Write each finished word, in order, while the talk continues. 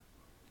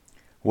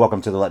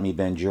Welcome to the Let Me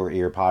Bend Your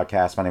Ear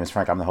podcast. My name is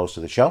Frank. I'm the host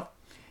of the show,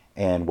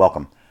 and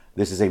welcome.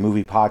 This is a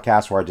movie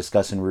podcast where I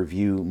discuss and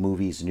review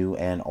movies new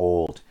and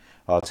old.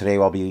 Today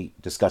I'll be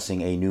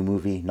discussing a new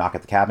movie, Knock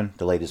at the Cabin,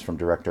 the latest from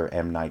director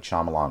M. Night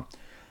Shyamalan.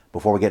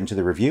 Before we get into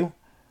the review,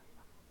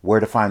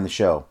 where to find the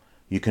show.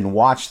 You can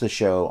watch the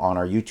show on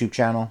our YouTube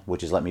channel,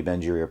 which is Let Me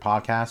Bend Your Ear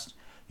podcast.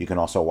 You can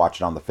also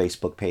watch it on the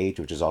Facebook page,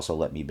 which is also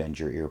Let Me Bend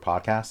Your Ear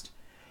podcast.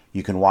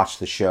 You can watch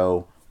the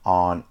show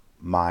on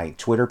my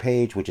Twitter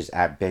page, which is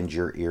at Bend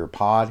Your Ear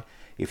Pod.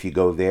 If you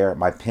go there,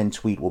 my pinned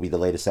tweet will be the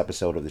latest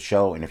episode of the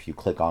show, and if you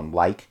click on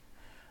like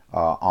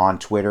on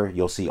Twitter,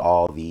 you'll see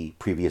all the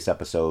previous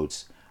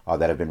episodes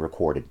that have been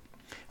recorded.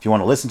 If you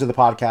want to listen to the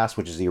podcast,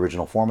 which is the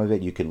original form of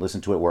it, you can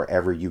listen to it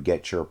wherever you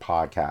get your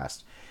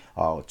podcast.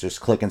 Just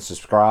click and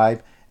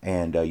subscribe,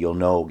 and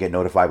you'll get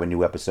notified when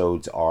new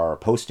episodes are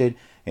posted.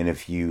 And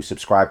if you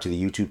subscribe to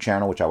the YouTube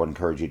channel, which I would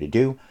encourage you to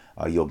do,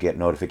 you'll get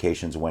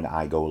notifications when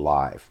I go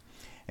live.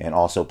 And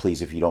also,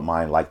 please, if you don't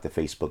mind, like the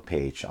Facebook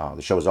page.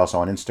 The show is also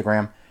on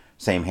Instagram,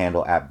 same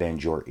handle at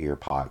Bend Your Ear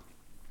Pod.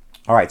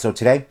 All right, so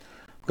today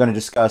I'm going to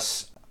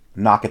discuss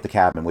Knock at the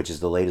Cabin, which is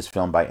the latest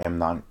film by M.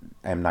 Night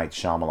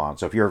Shyamalan.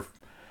 So if you're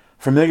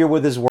familiar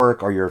with his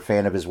work or you're a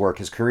fan of his work,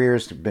 his career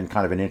has been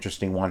kind of an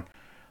interesting one.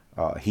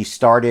 He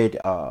started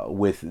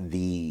with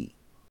the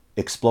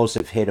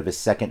explosive hit of his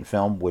second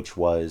film, which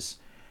was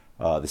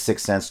The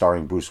Sixth Sense,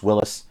 starring Bruce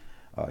Willis.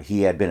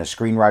 He had been a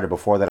screenwriter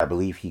before that. I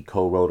believe he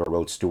co-wrote or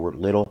wrote Stuart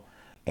Little.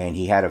 And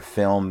he had a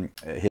film,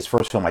 his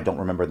first film, I don't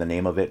remember the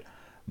name of it,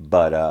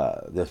 but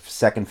the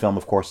second film,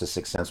 of course, The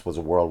Sixth Sense, was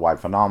a worldwide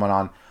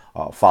phenomenon,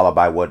 followed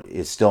by what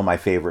is still my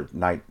favorite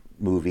night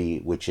movie,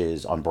 which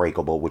is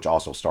Unbreakable, which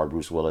also starred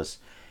Bruce Willis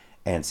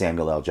and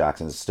Samuel L.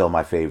 Jackson. It's still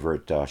my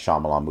favorite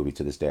Shyamalan movie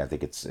to this day. I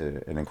think it's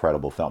an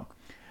incredible film.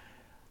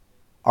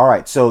 All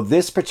right, so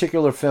this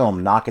particular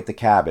film, Knock at the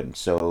Cabin,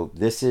 so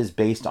this is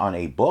based on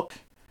a book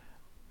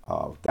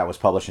that was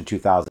published in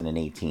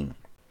 2018.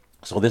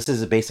 So this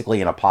is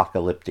basically an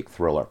apocalyptic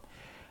thriller.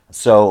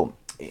 So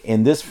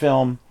in this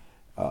film,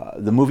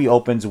 the movie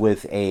opens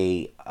with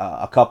a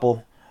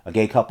couple, a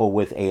gay couple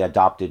with a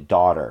adopted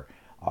daughter.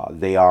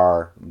 They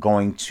are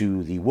going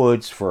to the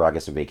woods for, I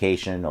guess, a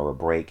vacation or a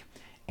break,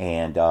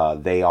 and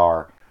they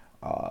are,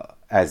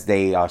 as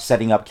they are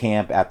setting up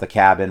camp at the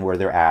cabin where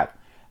they're at,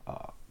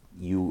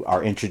 you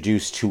are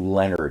introduced to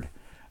Leonard,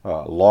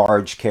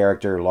 large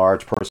character,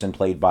 large person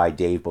played by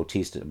Dave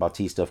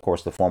Bautista, of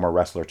course, the former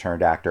wrestler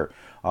turned actor,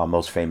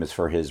 most famous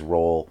for his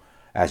role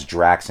as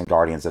Drax in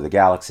Guardians of the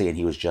Galaxy, and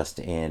he was just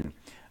in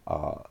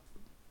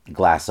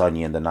Glass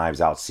Onion, the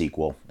Knives Out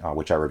sequel,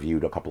 which I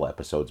reviewed a couple of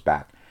episodes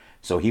back.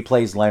 So he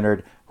plays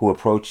Leonard, who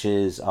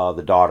approaches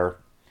the daughter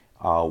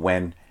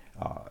when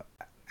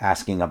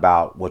asking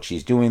about what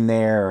she's doing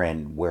there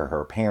and where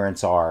her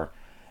parents are.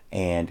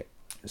 And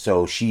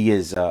so she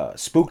is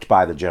spooked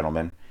by the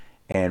gentleman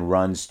and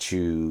runs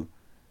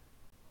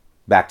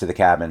back to the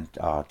cabin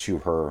to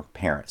her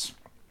parents.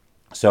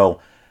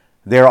 So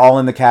they're all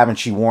in the cabin.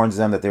 She warns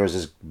them that there was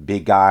this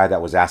big guy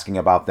that was asking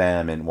about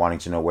them and wanting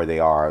to know where they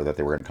are, that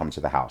they were going to come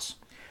to the house.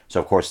 So,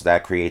 of course,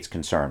 that creates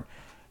concern.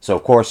 So,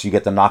 of course, you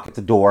get the knock at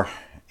the door,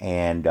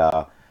 and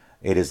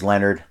it is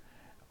Leonard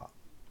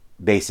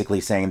basically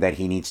saying that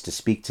he needs to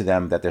speak to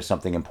them, that there's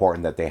something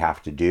important that they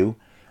have to do,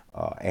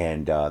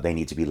 and they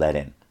need to be let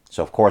in.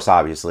 So, of course,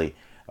 obviously,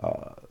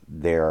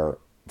 they're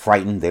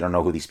frightened. They don't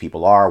know who these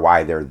people are,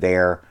 why they're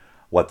there,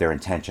 what their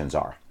intentions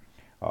are.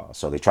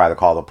 So they try to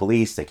call the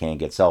police. They can't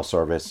get cell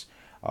service.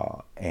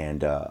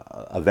 And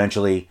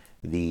eventually,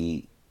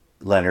 the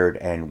Leonard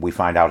and we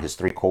find out his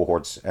three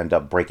cohorts end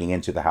up breaking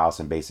into the house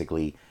and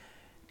basically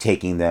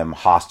taking them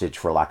hostage,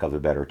 for lack of a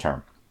better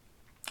term.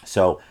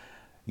 So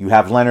you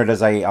have Leonard,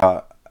 as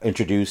I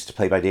introduced,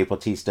 played by Dave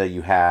Bautista.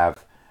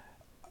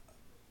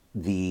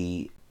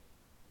 The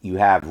you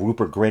have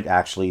Rupert Grint,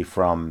 actually,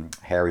 from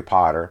Harry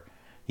Potter.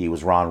 He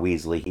was Ron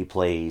Weasley. He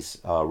plays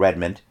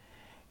Redmond.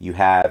 You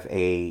have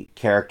a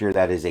character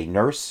that is a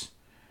nurse,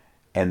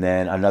 and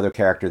then another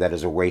character that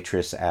is a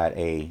waitress at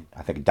I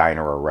think, a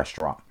diner or a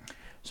restaurant.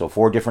 So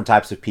four different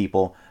types of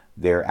people.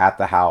 They're at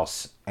the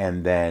house,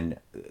 and then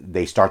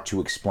they start to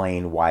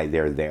explain why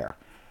they're there.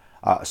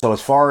 So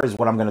as far as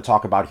what I'm going to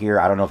talk about here,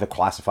 I don't know if it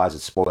classifies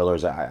as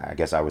spoilers. I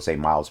guess I would say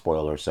mild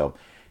spoilers. So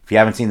if you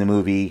haven't seen the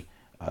movie,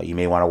 you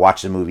may want to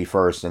watch the movie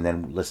first and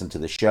then listen to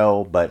the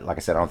show. But like I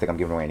said, I don't think I'm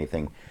giving away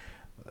anything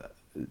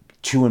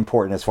too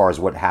important as far as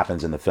what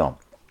happens in the film.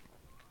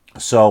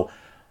 So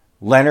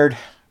Leonard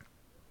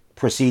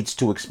proceeds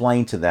to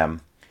explain to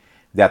them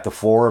that the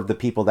four of the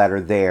people that are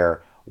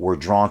there were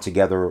drawn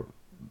together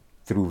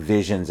through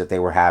visions that they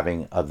were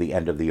having of the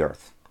end of the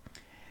earth.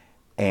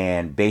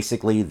 And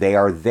basically, they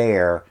are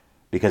there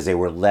because they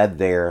were led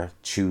there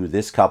to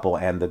this couple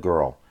and the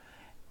girl.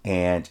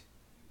 And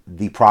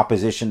the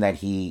proposition that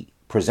he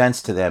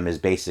presents to them is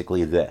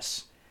basically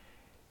this.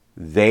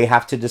 They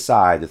have to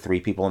decide, the three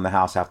people in the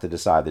house have to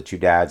decide, the two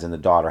dads and the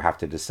daughter have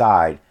to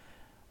decide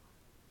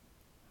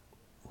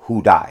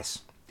who dies.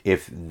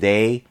 If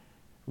they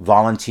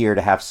volunteer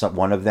to have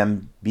one of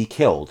them be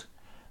killed,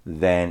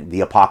 then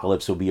the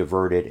apocalypse will be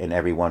averted and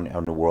everyone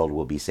in the world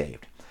will be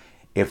saved.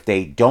 If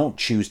they don't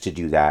choose to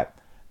do that,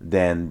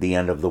 then the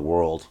end of the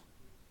world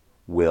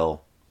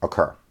will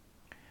occur.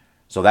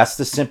 So that's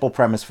the simple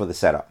premise for the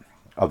setup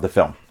of the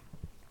film.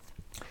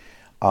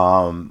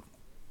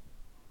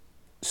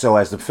 So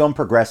as the film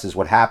progresses,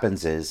 what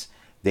happens is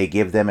they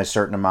give them a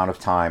certain amount of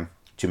time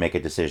to make a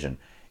decision.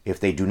 If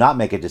they do not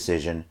make a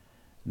decision,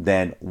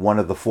 then one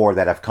of the four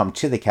that have come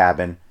to the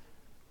cabin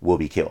will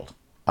be killed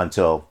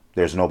until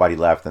there's nobody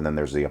left, and then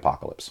there's the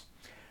apocalypse.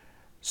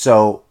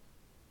 So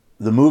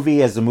the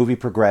movie, as the movie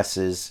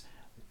progresses,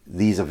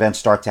 these events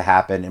start to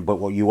happen. But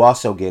what you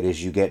also get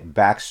is you get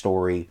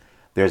backstory.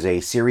 There's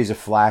a series of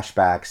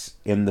flashbacks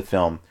in the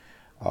film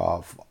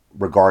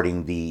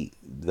regarding the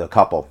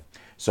couple.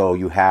 So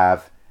you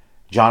have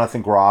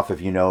Jonathan Groff,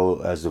 if you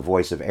know, as the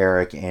voice of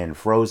Eric in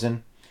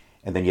Frozen.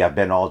 And then you have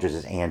Ben Aldridge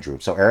as Andrew.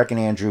 So Eric and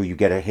Andrew, you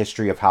get a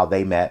history of how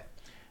they met,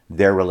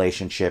 their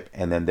relationship,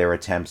 and then their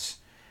attempts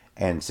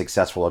and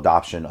successful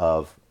adoption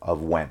of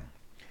Wen.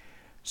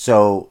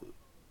 So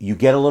you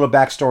get a little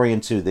backstory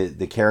into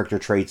the character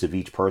traits of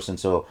each person.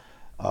 So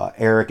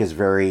Eric is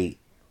very,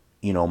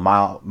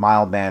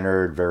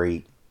 mild-mannered,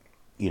 very,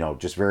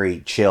 just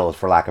very chill,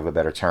 for lack of a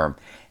better term.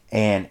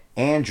 And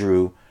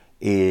Andrew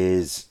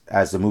is,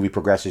 as the movie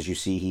progresses, you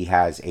see he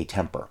has a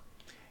temper.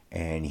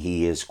 And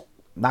he is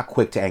not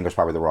quick to anger is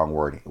probably the wrong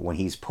word. When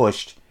he's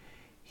pushed,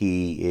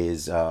 he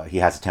has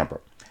a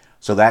temper.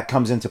 So that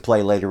comes into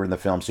play later in the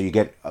film. So you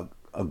get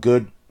a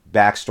good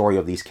backstory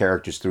of these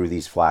characters through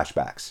these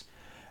flashbacks,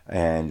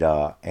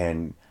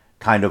 and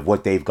kind of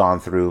what they've gone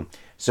through.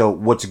 So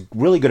what's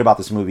really good about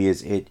this movie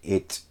is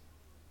it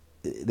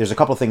there's a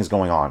couple of things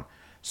going on.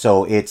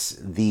 So it's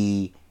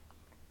the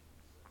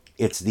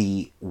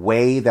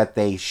way that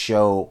they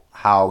show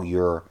how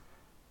your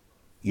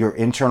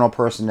internal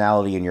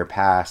personality and your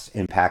past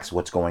impacts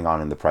what's going on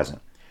in the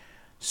present.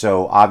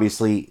 So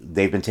obviously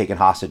they've been taken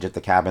hostage at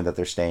the cabin that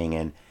they're staying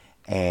in,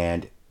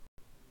 and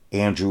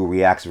Andrew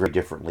reacts very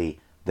differently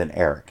than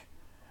Eric.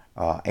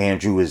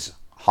 Andrew is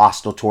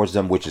hostile towards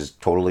them, which is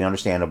totally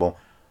understandable.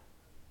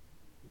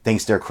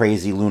 Thinks they're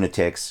crazy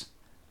lunatics,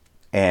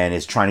 and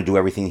is trying to do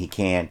everything he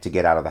can to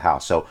get out of the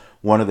house. So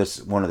one of the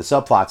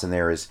subplots in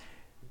there is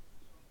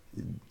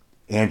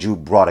Andrew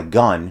brought a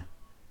gun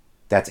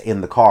that's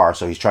in the car,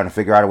 so he's trying to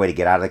figure out a way to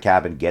get out of the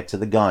cabin, get to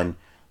the gun,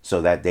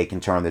 so that they can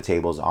turn the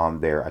tables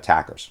on their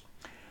attackers.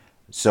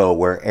 So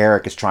where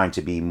Eric is trying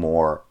to be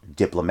more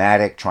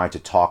diplomatic, trying to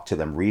talk to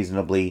them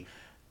reasonably,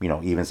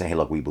 even say, hey,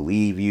 look, we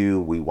believe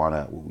you, we want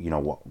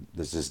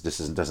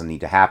to, doesn't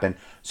need to happen.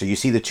 So you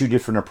see the two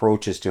different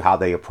approaches to how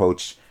they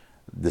approach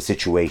the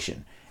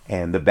situation.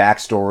 And the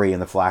backstory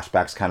and the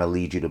flashbacks kind of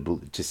lead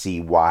you to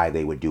see why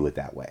they would do it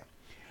that way.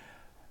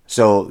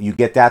 So you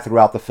get that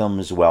throughout the film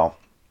as well.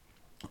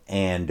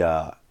 And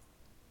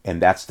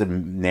that's the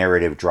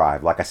narrative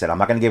drive. Like I said, I'm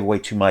not going to give away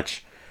too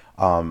much.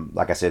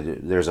 Like I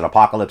said, there's an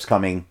apocalypse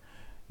coming.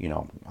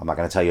 I'm not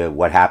going to tell you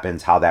what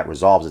happens, how that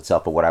resolves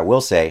itself. But what I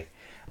will say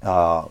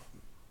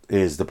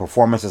is the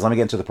performances. Let me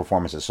get into the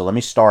performances. So let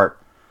me start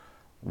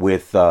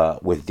with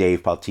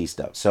Dave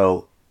Bautista.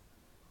 So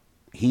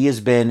he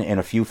has been in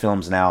a few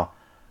films now.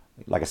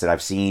 Like I said,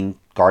 I've seen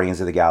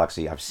Guardians of the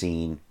Galaxy, I've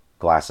seen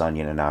Glass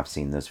Onion, and now I've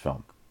seen this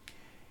film.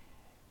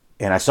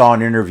 And I saw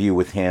an interview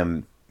with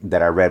him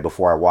that I read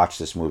before I watched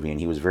this movie, and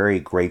he was very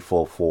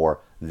grateful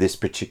for this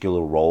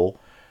particular role,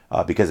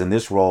 because in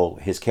this role,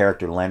 his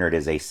character Leonard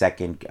is a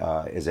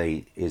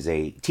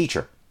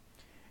teacher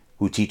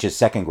who teaches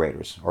second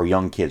graders or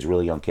young kids,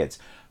 really young kids.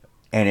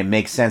 And it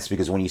makes sense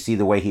because when you see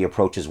the way he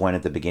approaches Wen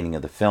at the beginning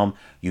of the film,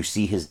 you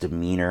see his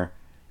demeanor,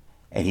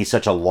 and he's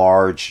such a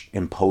large,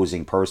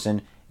 imposing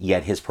person,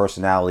 yet his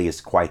personality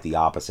is quite the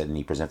opposite, and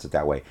he presents it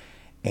that way.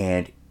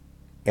 And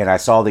I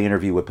saw the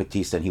interview with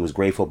Bautista, and he was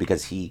grateful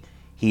because he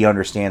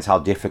understands how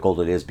difficult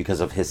it is because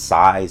of his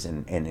size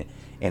and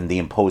the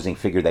imposing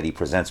figure that he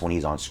presents when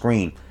he's on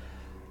screen.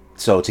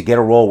 So to get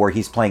a role where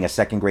he's playing a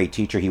second grade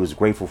teacher, he was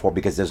grateful for,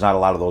 because there's not a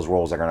lot of those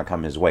roles that are going to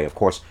come his way. Of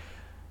course,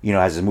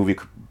 as his movie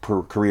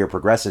career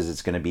progresses,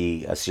 it's going to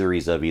be a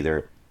series of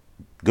either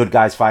good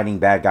guys fighting,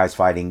 bad guys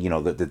fighting,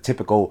 the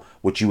typical,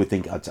 what you would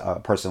think a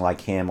person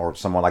like him or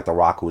someone like The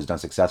Rock, who has done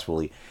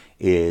successfully,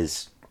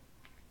 is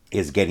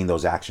getting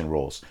those action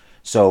roles.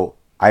 So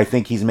I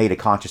think he's made a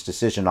conscious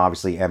decision.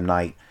 Obviously, M.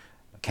 Night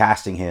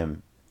casting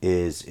him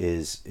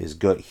is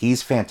good.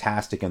 He's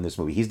fantastic in this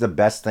movie. He's the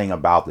best thing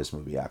about this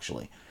movie,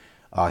 actually.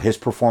 His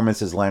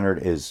performance as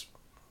Leonard is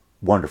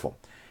wonderful,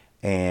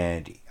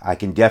 and I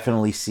can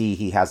definitely see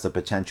he has the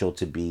potential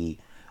to be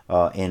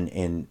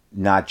in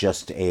not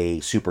just a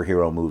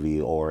superhero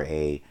movie or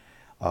a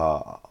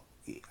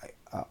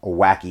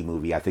wacky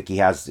movie. I think he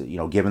has,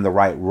 given the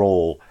right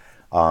role,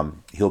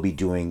 he'll be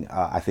doing,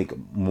 I think,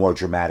 more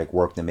dramatic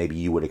work than maybe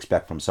you would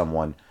expect from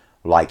someone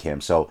like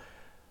him. So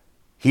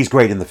he's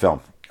great in the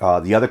film.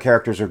 The other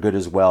characters are good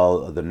as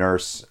well. The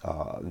nurse,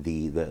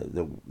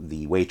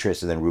 the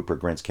waitress, and then Rupert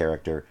Grint's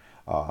character,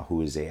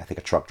 who is I think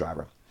a truck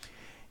driver.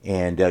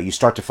 And you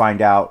start to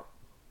find out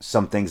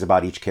some things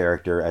about each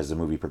character as the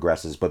movie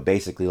progresses. But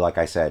basically, like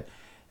I said,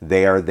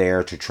 they are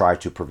there to try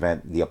to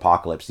prevent the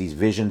apocalypse. These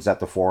visions that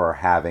the four are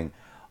having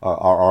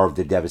are of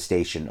the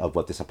devastation of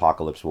what this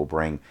apocalypse will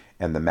bring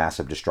and the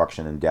massive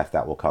destruction and death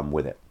that will come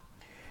with it.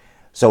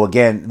 So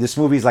again, this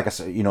movie is like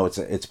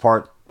it's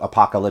part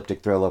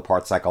apocalyptic thriller,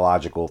 part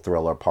psychological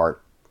thriller,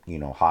 part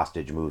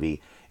hostage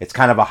movie. It's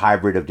kind of a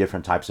hybrid of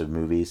different types of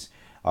movies.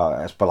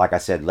 But like I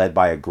said, led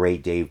by a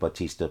great Dave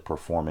Bautista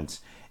performance,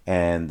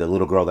 and the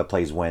little girl that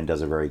plays Wen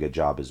does a very good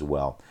job as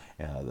well.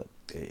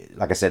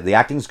 Like I said, the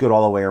acting is good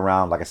all the way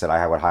around. Like I said,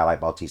 I would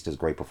highlight Bautista's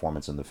great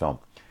performance in the film.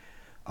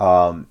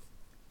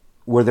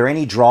 Were there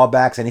any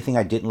drawbacks? Anything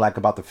I didn't like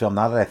about the film?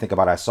 Now that I think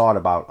about it, I saw it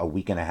about a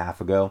week and a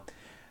half ago.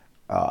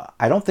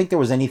 I don't think there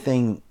was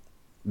anything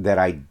that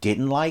I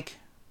didn't like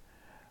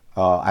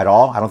at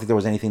all. I don't think there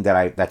was anything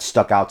that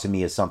stuck out to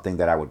me as something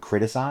that I would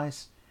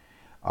criticize.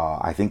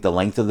 I think the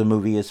length of the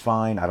movie is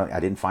fine. I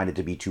didn't find it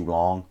to be too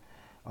long.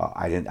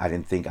 I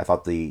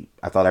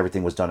thought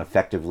everything was done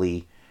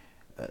effectively.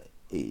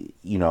 The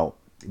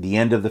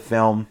end of the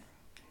film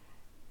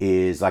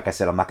is, like I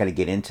said, I'm not going to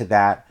get into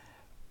that.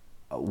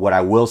 What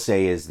I will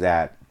say is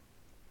that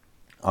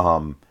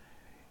Shyamalan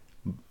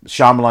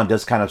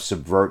does kind of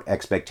subvert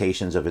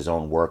expectations of his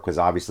own work, because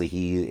obviously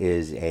he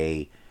is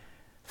a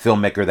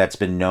filmmaker that's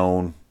been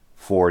known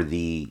for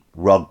the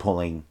rug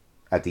pulling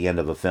at the end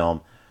of a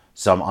film,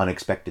 some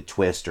unexpected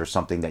twist or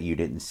something that you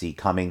didn't see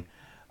coming.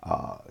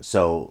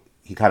 So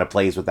he kind of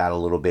plays with that a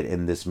little bit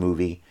in this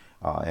movie,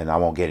 and I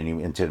won't get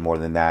into more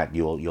than that.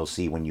 You'll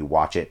see when you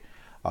watch it.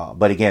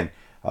 But again,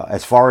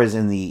 as far as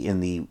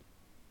in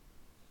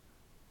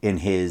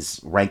his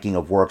ranking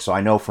of work, so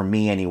I know for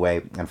me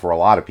anyway, and for a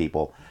lot of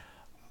people,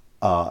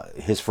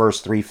 his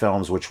first three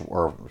films,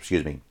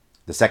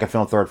 the second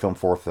film, third film,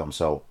 fourth film,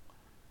 so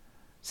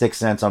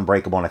Sixth Sense,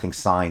 Unbreakable, and I think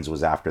Signs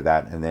was after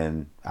that, and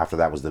then after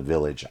that was The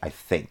Village, I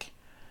think,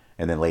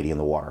 and then Lady in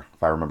the Water,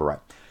 if I remember right.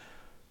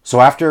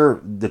 So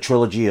after the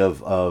trilogy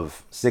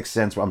of Sixth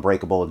Sense,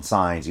 Unbreakable, and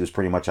Signs, he was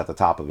pretty much at the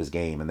top of his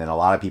game, and then a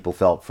lot of people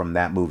felt from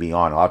that movie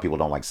on, a lot of people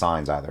don't like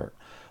Signs either,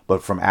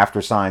 but from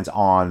after Signs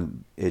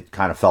on, it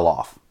kind of fell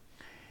off.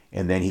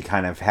 And then he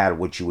kind of had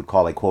what you would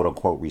call a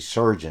quote-unquote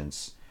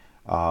resurgence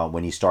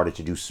when he started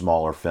to do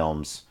smaller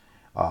films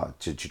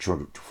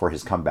for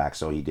his comeback.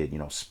 So he did,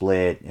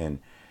 Split,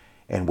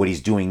 and what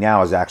he's doing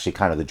now is actually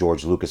kind of the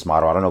George Lucas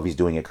model. I don't know if he's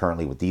doing it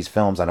currently with these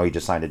films. I know he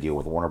just signed a deal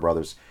with Warner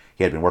Brothers.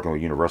 He had been working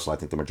with Universal, I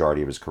think, the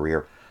majority of his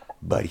career.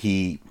 But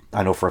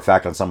I know for a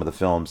fact on some of the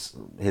films,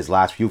 his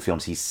last few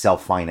films, he's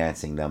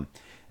self-financing them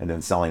and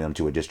then selling them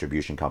to a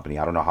distribution company.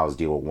 I don't know how his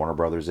deal with Warner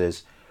Brothers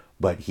is,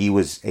 but he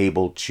was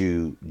able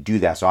to do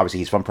that. So obviously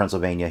he's from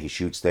Pennsylvania. He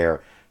shoots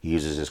there. He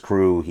uses his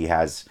crew.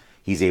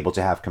 He's able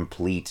to have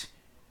complete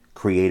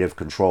creative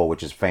control,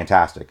 which is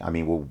fantastic. I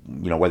mean,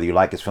 whether you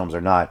like his films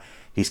or not,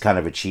 he's kind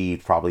of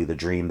achieved probably the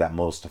dream that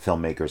most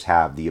filmmakers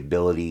have, the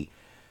ability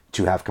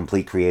to have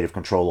complete creative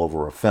control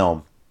over a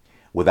film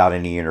without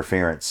any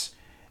interference,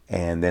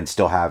 and then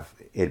still have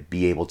it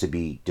be able to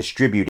be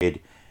distributed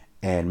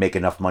and make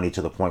enough money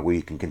to the point where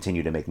you can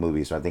continue to make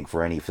movies. So I think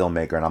for any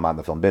filmmaker, and I'm not in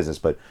the film business,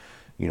 but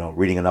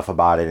reading enough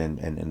about it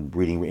and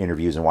reading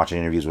interviews and watching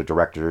interviews with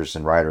directors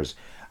and writers,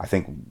 I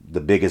think the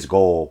biggest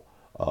goal,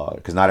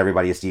 because not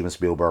everybody is Steven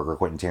Spielberg or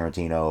Quentin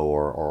Tarantino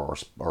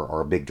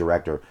or a big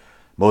director.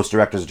 Most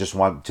directors just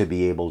want to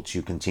be able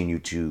to continue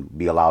to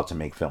be allowed to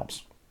make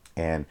films.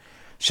 And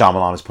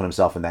Shyamalan has put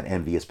himself in that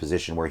envious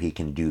position where he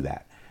can do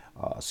that.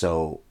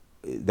 So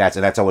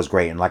that's always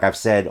great. And like I've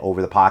said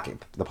over the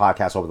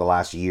podcast over the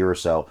last year or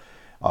so,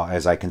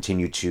 as I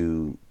continue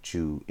to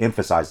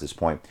emphasize this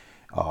point,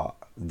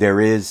 there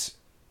is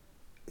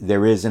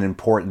an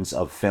importance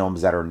of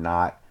films that are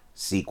not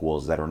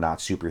sequels, that are not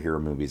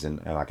superhero movies.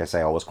 And like I say,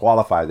 I always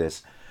qualify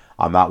this.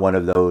 I'm not one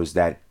of those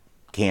that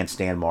can't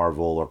stand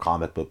Marvel or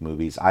comic book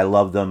movies. I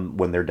love them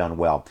when they're done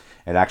well.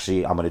 And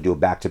actually, I'm going to do a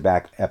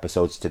back-to-back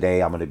episodes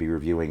today. I'm going to be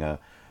reviewing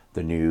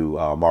the new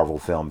Marvel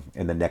film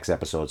in the next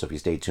episode. So if you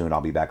stay tuned, I'll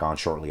be back on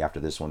shortly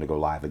after this one to go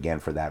live again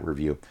for that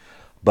review.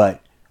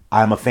 But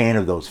I'm a fan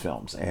of those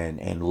films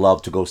and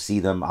love to go see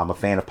them. I'm a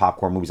fan of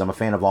popcorn movies. I'm a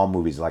fan of all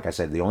movies. Like I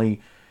said,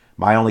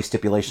 my only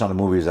stipulation on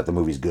the movie is that the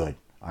movie's good.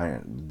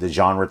 The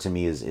genre to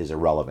me is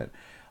irrelevant.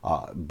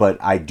 But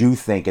I do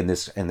think in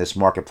this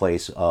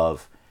marketplace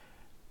of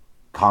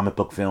comic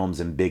book films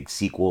and big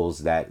sequels,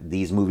 that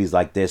these movies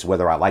like this,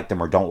 whether I like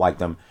them or don't like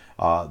them,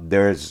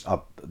 there's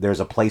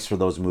a place for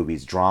those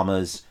movies.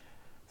 Dramas,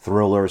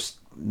 thrillers,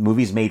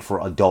 movies made for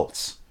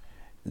adults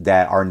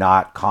that are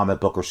not comic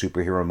book or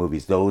superhero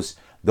movies. Those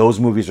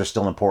movies are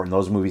still important.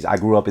 Those movies, I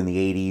grew up in the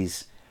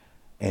 80s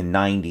and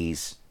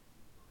 90s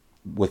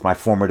with my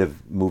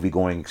formative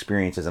movie-going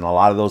experiences, and a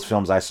lot of those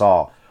films I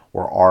saw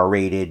were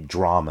R-rated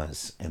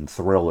dramas and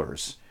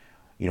thrillers.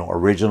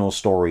 Original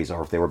stories,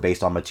 or if they were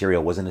based on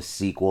material, it wasn't a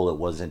sequel, it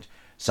wasn't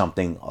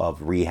something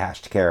of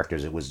rehashed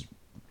characters. It was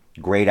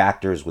great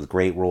actors with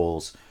great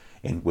roles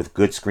and with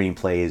good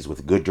screenplays,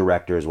 with good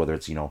directors, whether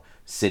it's,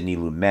 Sidney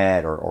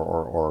Lumet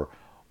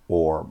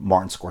or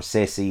Martin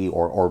Scorsese,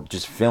 or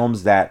just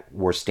films that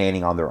were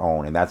standing on their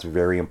own, and that's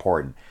very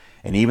important.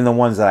 And even the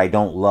ones that I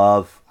don't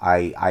love,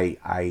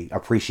 I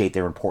appreciate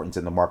their importance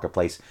in the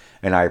marketplace,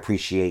 and I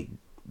appreciate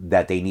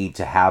that they need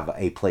to have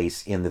a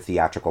place in the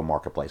theatrical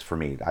marketplace. For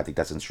me, I think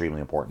that's extremely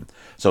important.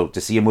 So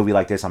to see a movie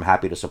like this, I'm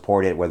happy to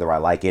support it, whether I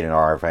like it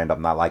or if I end up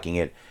not liking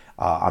it.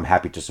 I'm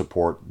happy to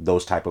support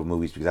those type of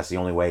movies because that's the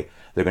only way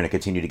they're going to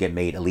continue to get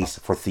made, at least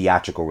for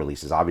theatrical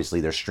releases.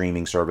 Obviously, there's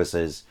streaming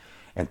services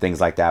and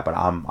things like that, but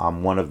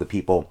I'm one of the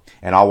people,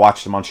 and I'll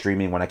watch them on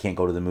streaming when I can't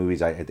go to the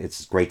movies.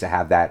 It's great to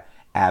have that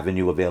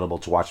avenue available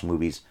to watch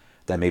movies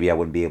that maybe I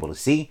wouldn't be able to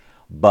see,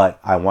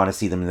 but I want to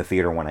see them in the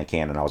theater when I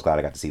can, and I was glad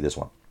I got to see this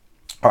one.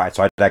 All right,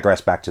 so I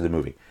digress back to the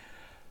movie.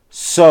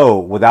 So,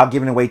 without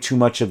giving away too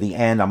much of the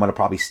end, I'm going to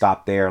probably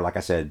stop there. Like I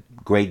said,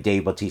 great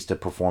Dave Bautista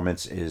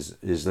performance is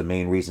the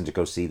main reason to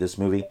go see this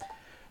movie.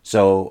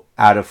 So,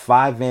 out of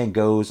 5 Van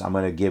Goghs, I'm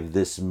going to give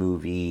this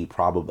movie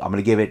probably I'm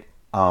going to give it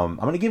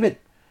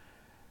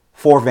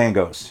 4 Van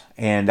Goghs,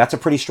 and that's a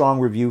pretty strong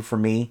review for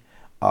me.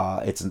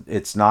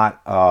 It's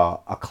not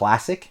a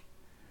classic.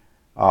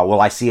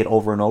 Will I see it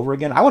over and over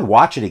again? I would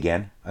watch it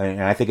again,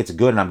 and I think it's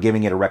good, and I'm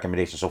giving it a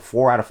recommendation. So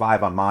 4 out of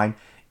 5 on mine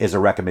is a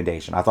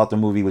recommendation. I thought the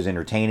movie was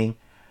entertaining.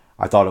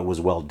 I thought it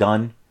was well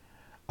done.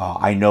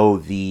 I know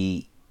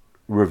the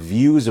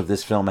reviews of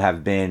this film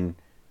have been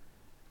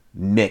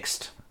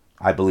mixed,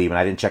 I believe, and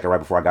I didn't check it right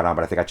before I got on,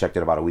 but I think I checked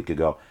it about a week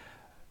ago.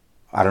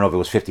 I don't know if it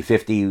was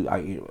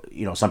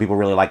 50-50. Some people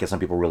really like it, some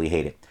people really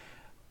hate it.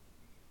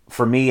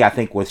 For me, I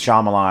think with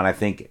Shyamalan, I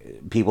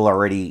think people are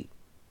already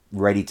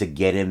ready to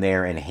get in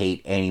there and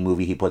hate any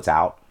movie he puts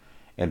out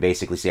and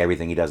basically say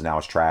everything he does now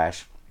is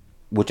trash,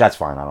 which that's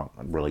fine. I don't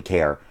really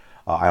care.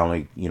 I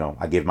only,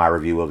 I give my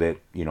review of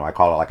it. I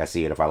call it like I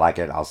see it. If I like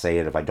it, I'll say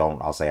it. If I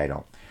don't, I'll say I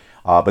don't.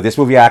 But this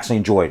movie I actually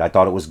enjoyed. I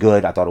thought it was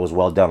good. I thought it was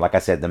well done. Like I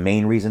said, the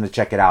main reason to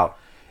check it out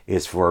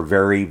is for a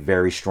very,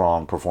 very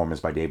strong performance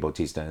by Dave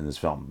Bautista in this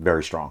film.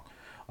 Very strong.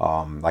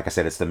 Like I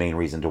said, it's the main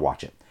reason to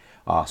watch it.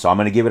 So I'm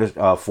going to give it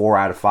a 4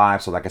 out of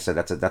 5. So like I said,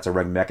 that's a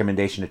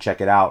recommendation to check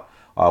it out.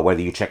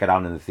 Whether you check it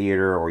out in the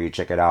theater or you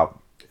check it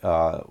out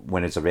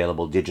when it's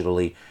available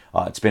digitally.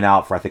 It's been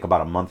out for I think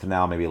about a month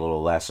now, maybe a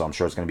little less. So I'm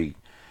sure it's going to be,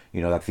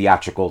 that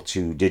theatrical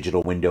to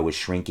digital window is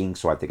shrinking.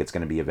 So I think it's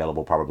going to be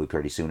available probably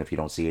pretty soon if you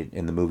don't see it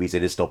in the movies.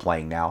 It is still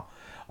playing now.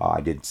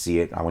 I did see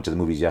it. I went to the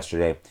movies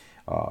yesterday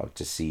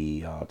to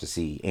see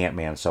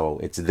Ant-Man. So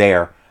it's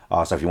there.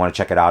 So if you want to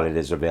check it out, it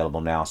is available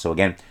now. So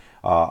again,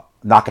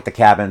 Knock at the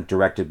Cabin,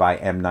 directed by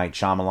M. Night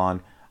Shyamalan.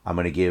 I'm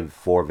going to give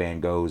 4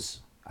 Van Goghs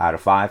out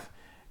of 5.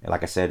 And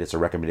like I said, it's a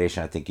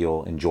recommendation. I think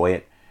you'll enjoy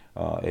it.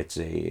 It's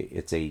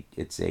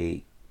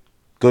a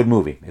good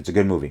movie. It's a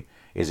good movie.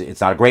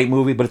 It's not a great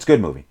movie, but it's a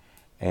good movie.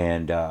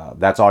 And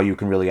that's all you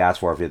can really ask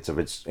for. If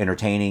it's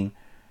entertaining,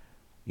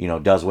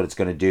 does what it's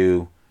going to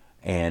do,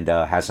 and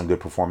has some good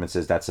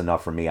performances, that's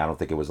enough for me. I don't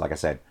think it was, like I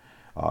said,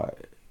 I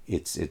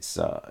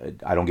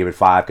don't give it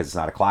 5 because it's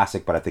not a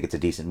classic, but I think it's a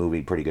decent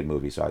movie, pretty good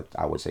movie. So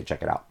I would say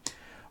check it out.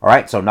 All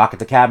right, so Knock at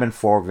the Cabin,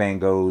 4 Van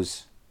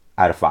Goghs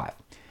out of 5.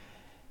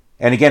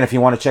 And again, if you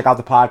want to check out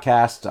the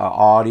podcast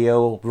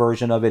audio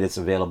version of it, it's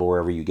available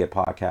wherever you get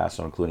podcasts,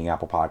 so including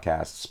Apple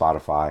Podcasts,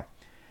 Spotify,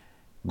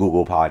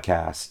 Google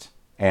Podcast,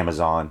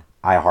 Amazon,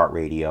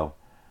 iHeartRadio,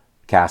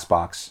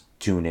 Castbox,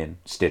 TuneIn,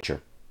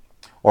 Stitcher,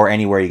 or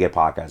anywhere you get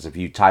podcasts. If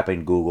you type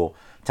in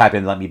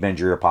Let Me Bend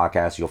Your Ear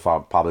podcast, you'll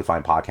probably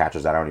find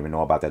podcatchers that I don't even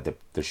know about that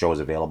the show is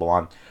available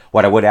on.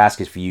 What I would ask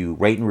is for you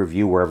rate and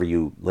review wherever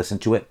you listen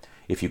to it.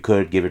 If you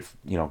could, give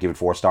it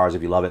 4 stars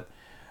if you love it.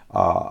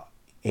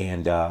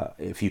 And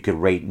if you could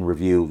rate and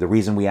review, the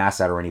reason we ask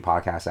that, or any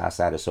podcast asks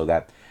that, is so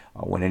that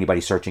when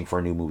anybody's searching for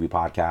a new movie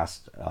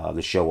podcast,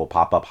 the show will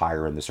pop up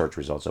higher in the search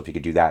results. So if you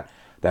could do that,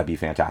 that'd be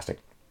fantastic.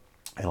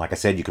 And like I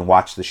said, you can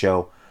watch the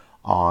show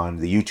on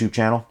the YouTube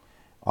channel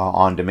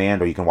on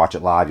demand, or you can watch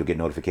it live. You'll get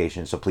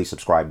notifications. So please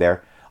subscribe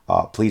there.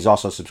 Please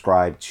also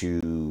subscribe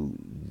to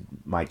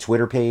my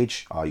Twitter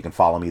page. You can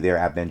follow me there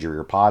at Bend Your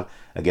Ear Pod.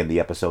 Again, the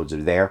episodes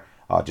are there.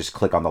 Just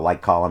click on the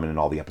like column, and then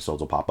all the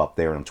episodes will pop up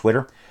there on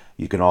Twitter.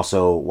 You can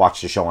also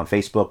watch the show on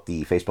Facebook.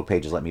 The Facebook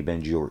page is Let Me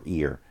Bend Your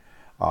Ear.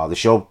 The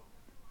show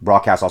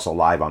broadcasts also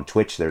live on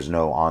Twitch. There's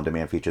no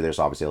on-demand feature there,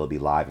 so obviously it'll be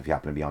live. If you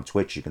happen to be on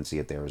Twitch, you can see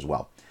it there as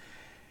well.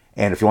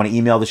 And if you want to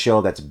email the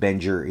show, that's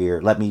Bend Your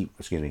Ear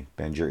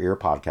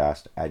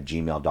podcast at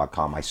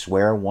gmail.com. I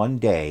swear one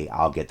day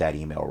I'll get that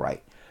email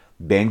right.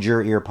 Bend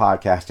Your Ear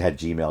podcast at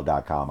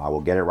gmail.com. I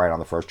will get it right on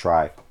the first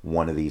try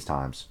one of these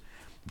times.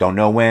 Don't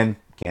know when,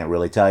 can't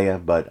really tell you,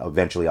 but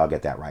eventually I'll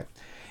get that right.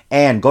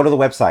 And go to the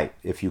website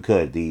if you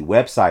could. The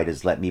website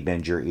is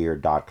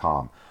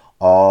letmebendyourear.com.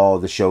 All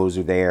the shows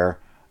are there.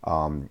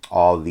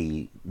 All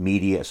the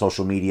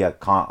social media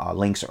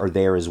links are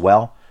there as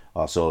well.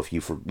 So if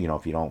you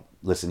don't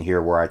listen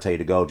here where I tell you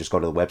to go, just go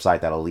to the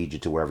website. That'll lead you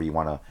to wherever you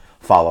want to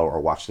follow or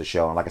watch the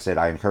show. And like I said,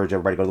 I encourage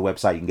everybody to go to the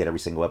website. You can get every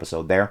single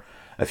episode there.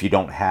 If you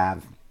don't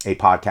have a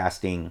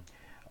podcasting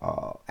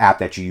app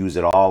that you use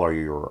at all, or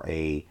you're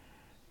a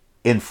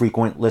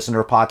infrequent listener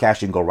of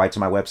podcasts, you can go right to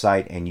my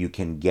website and you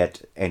can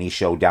get any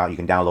show down. You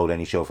can download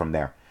any show from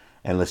there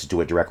and listen to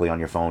it directly on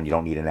your phone. You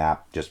don't need an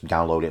app. Just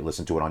download it,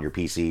 listen to it on your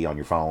PC, on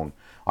your phone,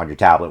 on your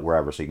tablet,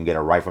 wherever. So you can get it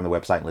right from the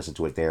website and listen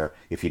to it there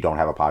if you don't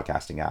have a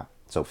podcasting app.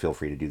 So feel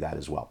free to do that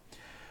as well.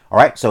 All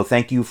right, so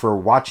thank you for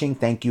watching.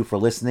 Thank you for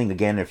listening.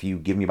 Again, if you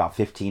give me about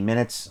 15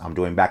 minutes, I'm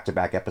doing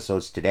back-to-back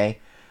episodes today.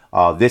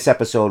 This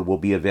episode will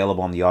be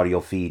available on the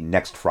audio feed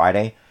next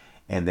Friday,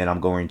 and then I'm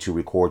going to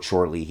record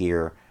shortly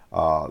here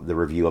the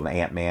review of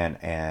Ant-Man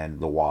and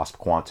the Wasp: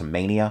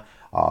 Quantumania.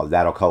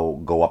 That'll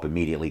go up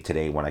immediately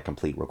today when I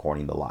complete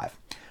recording the live.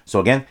 So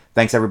again,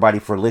 thanks everybody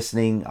for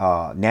listening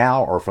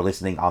now or for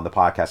listening on the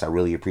podcast. I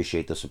really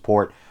appreciate the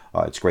support.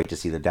 It's great to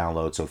see the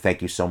download. So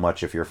thank you so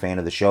much. If you're a fan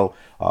of the show,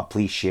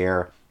 please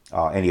share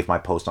any of my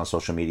posts on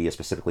social media,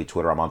 specifically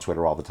Twitter. I'm on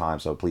Twitter all the time,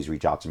 so please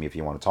reach out to me if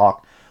you want to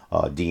talk,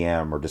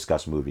 DM, or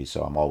discuss movies.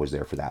 So I'm always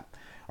there for that.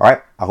 All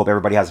right, I hope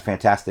everybody has a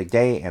fantastic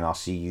day, and I'll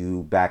see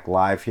you back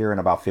live here in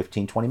about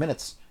 15-20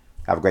 minutes.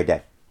 Have a great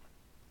day.